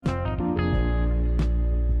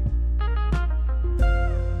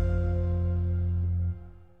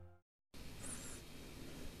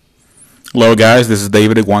Hello, guys. This is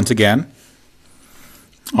David once again.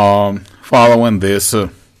 Following this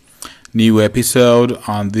new episode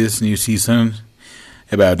on this new season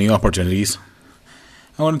about new opportunities,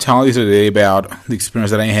 I want to tell you today about the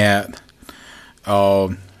experience that I had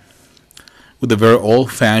with a very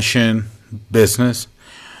old-fashioned business,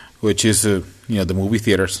 which is the movie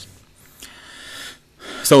theaters.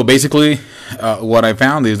 So basically, what I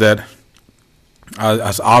found is that,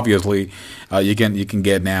 as obviously, you can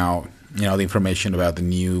get now the information about the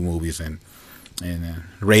new movies and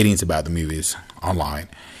ratings about the movies online.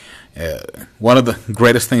 One of the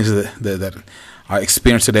greatest things that I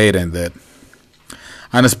experienced today, and that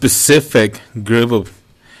on a specific group of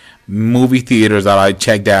movie theaters that I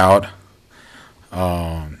checked out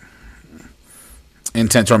in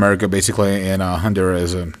Central America, basically in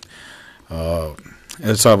Honduras, El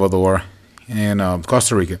Salvador, and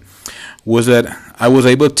Costa Rica, was that I was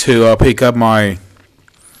able to pick up my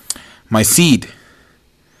seat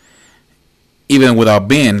even without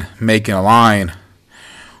making a line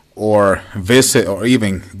or visit or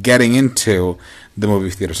even getting into the movie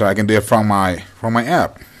theater. So I can do it from my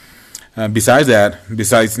app. Besides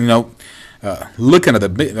looking at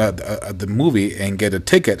the movie and get a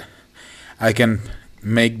ticket, I can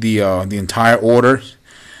make the entire order.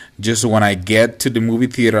 Just when I get to the movie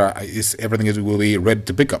theater, everything will be ready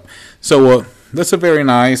to pick up. So that's a very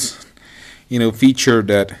nice feature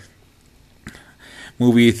that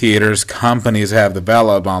movie theaters companies have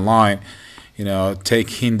developed online,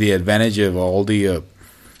 taking the advantage of all the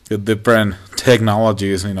different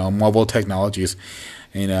technologies, mobile technologies,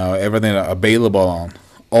 everything available on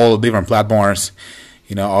all the different platforms,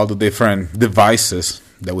 all the different devices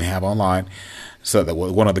that we have online. So that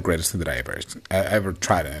was one of the greatest things that I ever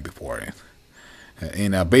tried it before.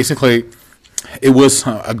 Basically, it was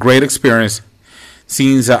a great experience,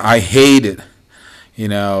 since I hated,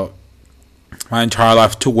 my entire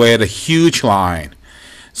life to wait a huge line,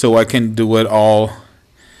 so I can do it all,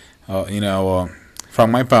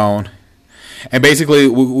 from my phone, and basically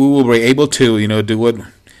we will be able to, do it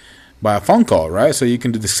by a phone call, right? So you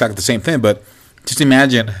can do exactly the same thing, but just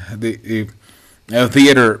imagine the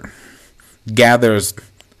theater gathers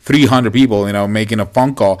 300 people, making a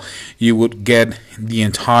phone call. You would get an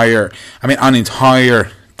entire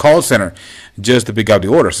call center just to pick up the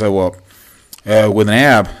order. So with an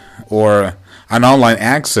app or an online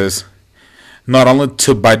access, not only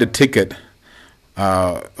to buy the ticket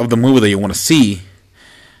of the movie that you want to see,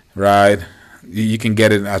 right? You can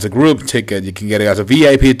get it as a group ticket. You can get it as a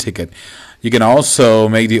VIP ticket. You can also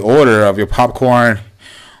make the order of your popcorn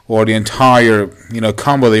or the entire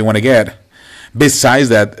combo that you want to get. Besides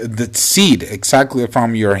that, the seat exactly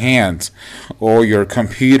from your hands or your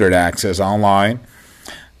computer to access online.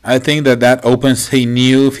 I think that opens a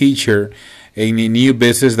new feature, a new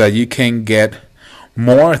business that you can get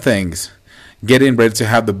more things, getting ready to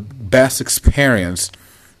have the best experience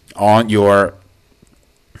on your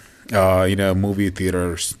movie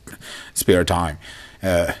theater spare time.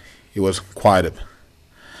 It was quite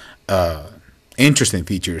interesting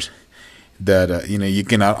features that you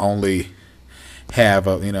can not only have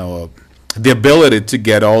the ability to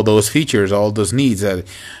get all those features, all those needs that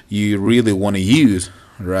you really want to use,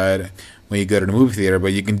 right, when you go to the movie theater,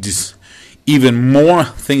 but you can just even more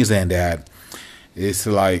things than that. It's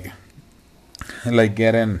like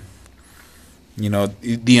getting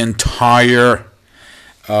the entire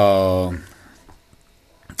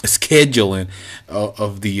scheduling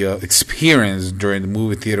of the experience during the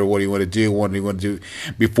movie theater. What do you want to do? What do you want to do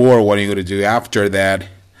before? What are you going to do after that?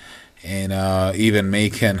 And even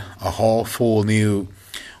making a whole full new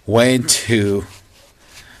way to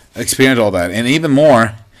experience all that, and even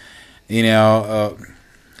more,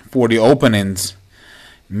 for the openings,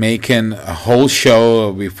 making a whole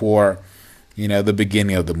show before the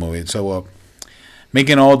beginning of the movie. So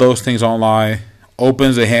making all those things online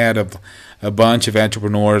opens the head of a bunch of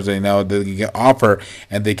entrepreneurs. They can offer,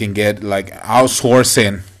 and they can get like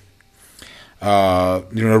outsourcing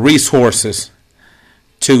resources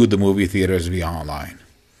to the movie theaters via online.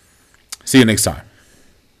 See you next time.